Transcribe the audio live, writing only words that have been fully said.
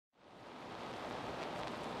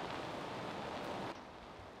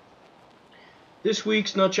This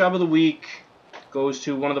week's Nut Job of the Week goes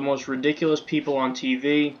to one of the most ridiculous people on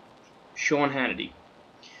TV, Sean Hannity.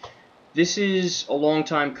 This is a long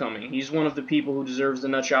time coming. He's one of the people who deserves the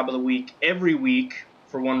Nut Job of the Week every week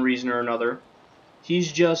for one reason or another.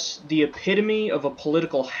 He's just the epitome of a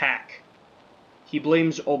political hack. He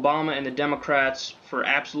blames Obama and the Democrats for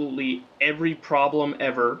absolutely every problem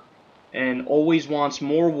ever, and always wants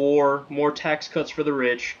more war, more tax cuts for the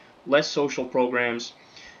rich, less social programs.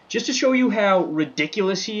 Just to show you how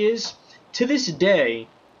ridiculous he is, to this day,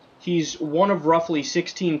 he's one of roughly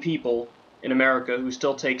 16 people in America who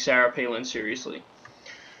still take Sarah Palin seriously.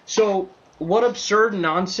 So, what absurd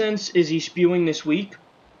nonsense is he spewing this week?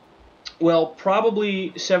 Well,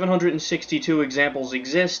 probably 762 examples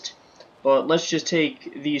exist, but let's just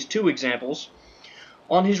take these two examples.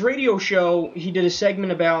 On his radio show, he did a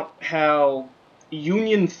segment about how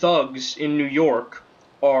union thugs in New York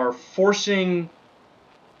are forcing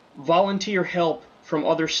volunteer help from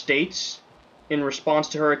other states in response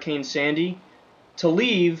to Hurricane Sandy to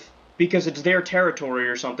leave because it's their territory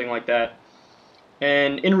or something like that.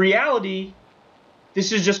 And in reality,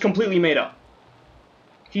 this is just completely made up.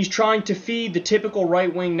 He's trying to feed the typical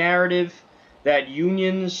right-wing narrative that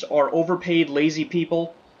unions are overpaid, lazy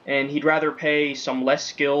people, and he'd rather pay some less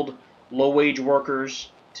skilled, low-wage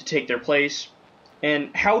workers to take their place.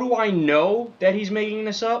 And how do I know that he's making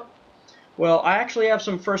this up? Well, I actually have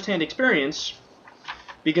some first-hand experience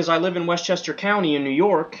because I live in Westchester County in New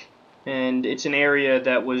York, and it's an area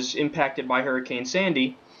that was impacted by Hurricane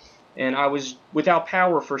Sandy, and I was without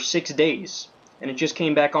power for 6 days, and it just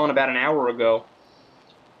came back on about an hour ago.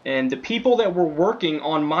 And the people that were working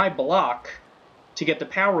on my block to get the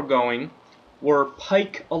power going were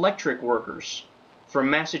Pike Electric workers from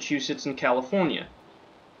Massachusetts and California.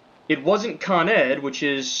 It wasn't Con Ed, which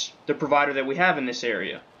is the provider that we have in this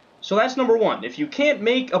area. So that's number one. If you can't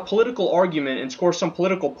make a political argument and score some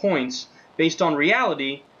political points based on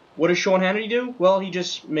reality, what does Sean Hannity do? Well, he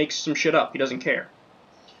just makes some shit up. He doesn't care.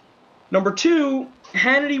 Number two,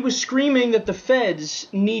 Hannity was screaming that the feds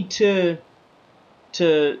need to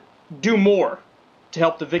do more to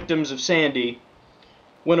help the victims of Sandy,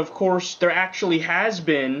 when of course there actually has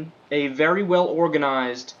been a very well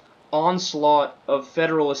organized onslaught of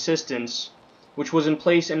federal assistance which was in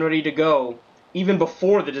place and ready to go even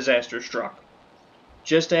before the disaster struck.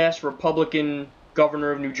 Just ask Republican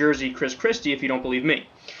Governor of New Jersey Chris Christie if you don't believe me.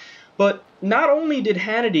 But not only did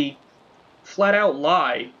Hannity flat out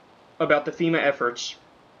lie about the FEMA efforts,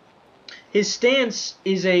 his stance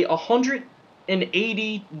is a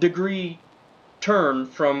 180-degree turn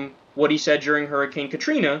from what he said during Hurricane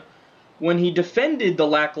Katrina when he defended the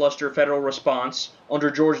lackluster federal response under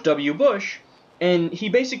George W. Bush, and he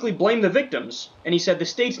basically blamed the victims, and he said the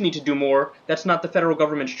states need to do more, that's not the federal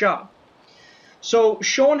government's job. So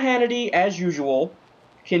Sean Hannity, as usual,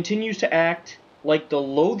 continues to act like the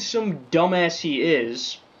loathsome dumbass he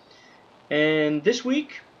is, and this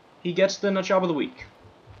week, he gets the Nut Job of the Week.